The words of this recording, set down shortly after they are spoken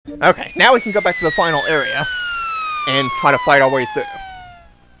Okay, now we can go back to the final area and try to fight our way through.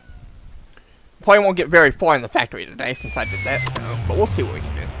 Probably won't get very far in the factory today since I did that, so, but we'll see what we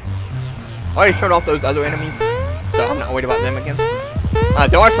can do. I already showed off those other enemies, so I'm not worried about them again.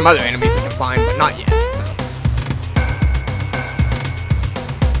 There are some other enemies we can find, but not yet.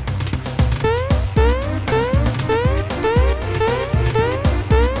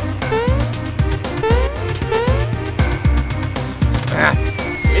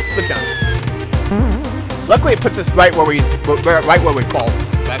 It's the gun. Luckily, it puts us right where we fall.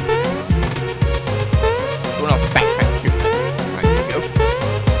 That's good. We're not backtrack too much. Alright,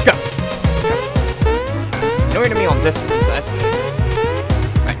 go. No enemy on this one, so that's good.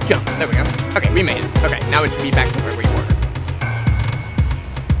 Alright, jump. There we go. Okay, we made it. Okay, now it should be back to where we were.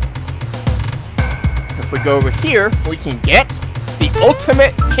 If we go over here, we can get the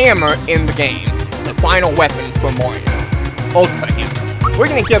ultimate hammer in the game. The final weapon for Mario. Ultra hammer. We're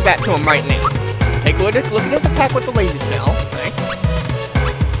gonna give that to him right now. Take a look at this attack with the laser shell, okay?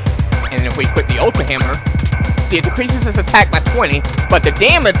 And if we quit the Ultra Hammer, see, it decreases his attack by 20, but the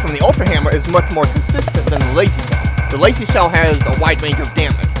damage from the Ultra Hammer is much more consistent than the laser shell. The laser shell has a wide range of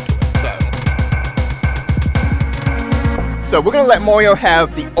damage to it, so we're gonna let Mario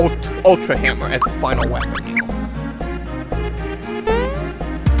have the Ultra Hammer as his final weapon now.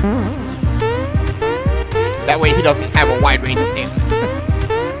 That way he doesn't have a wide range of damage.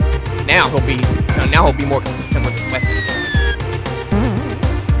 Now he'll be more consistent with his weapon.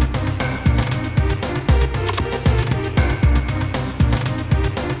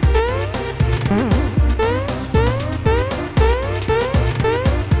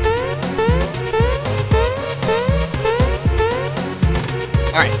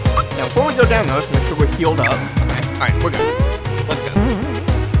 Alright, now before we go down those, make sure we're healed up. Okay, alright, we're good. Let's go.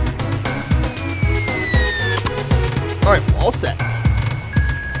 Alright, we're all set.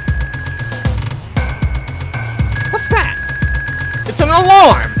 What's that? It's an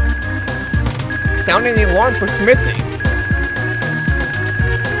alarm! Sounding the alarm for smithing.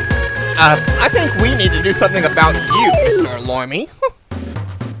 I think we need to do something about you, Mr. Alarmy.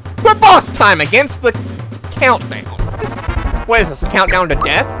 For boss time against the countdown. What is this, a countdown to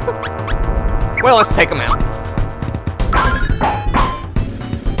death? Well, let's take him out.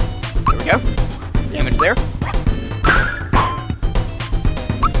 There we go. Damage there.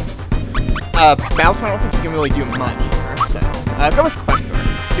 Bowser, I don't think you can really do much here, so, go with Question.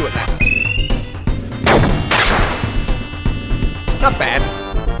 See what that does. Not bad.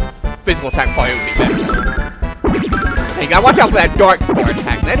 Physical attack probably would be better. Hey, you gotta watch out for that Dark Star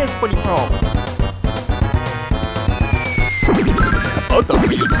attack. That is pretty strong. Both of them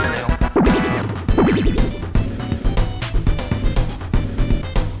are using it now.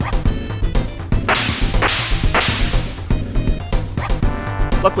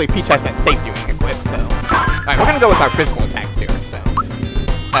 Luckily, Peach has that safety ring equipped, so... Alright, we're gonna go with our physical attacks here, so...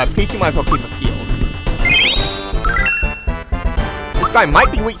 Peach, you might as well keep us healed. This guy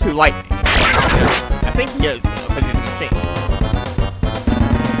might be weak to lightning. I think he is, though, because he's a machine.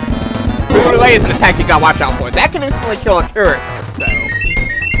 Food Relay is an attack you gotta watch out for. That can instantly kill a character, so...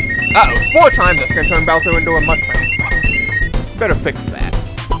 Uh-oh, 4 times that's gonna turn Bowser into a mushroom. Better fix that.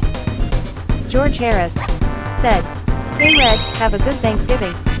 George Harris said... Hey Red, have a good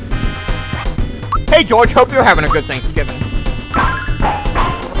Thanksgiving. Hey George, hope you're having a good Thanksgiving.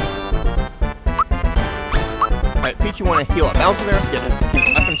 Alright, Peach, you want to heal up Bowser there? Get his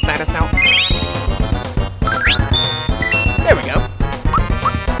weapon status out. There we go.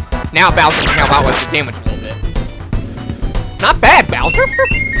 Now Bowser can help out with the damage a little bit. Not bad, Bowser!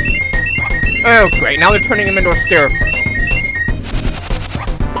 Oh great, now they're turning him into a scarecrow.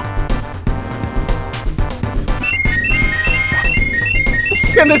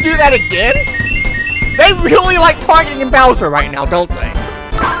 Gonna do that again? They really like targeting Bowser right now, don't they?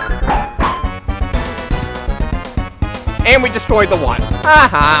 And we destroyed the one.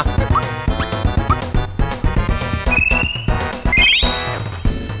 Haha.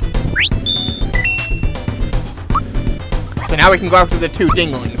 So now we can go after the 2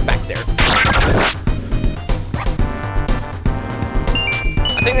 DING-A-LINGs back there.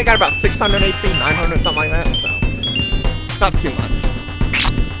 I think they got about 600 HP, 900, something like that, so... Not too much.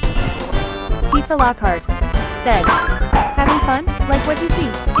 Tifa Lockhart said, having fun? Like what you see?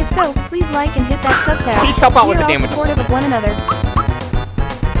 If so, please like and hit that sub tab. Please help out with the We are all damage. supportive of one another.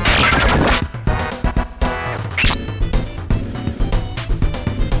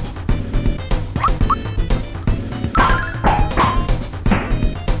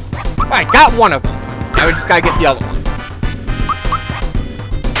 Alright, got one of them. Now we just gotta get the other one.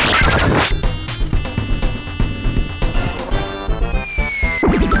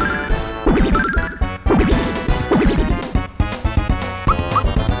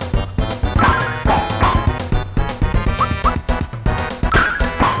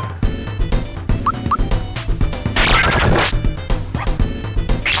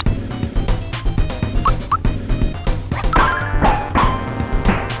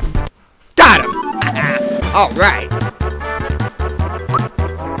 Alright.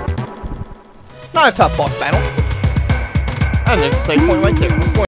 Not a tough boss battle. And there's a save point right there. Let's go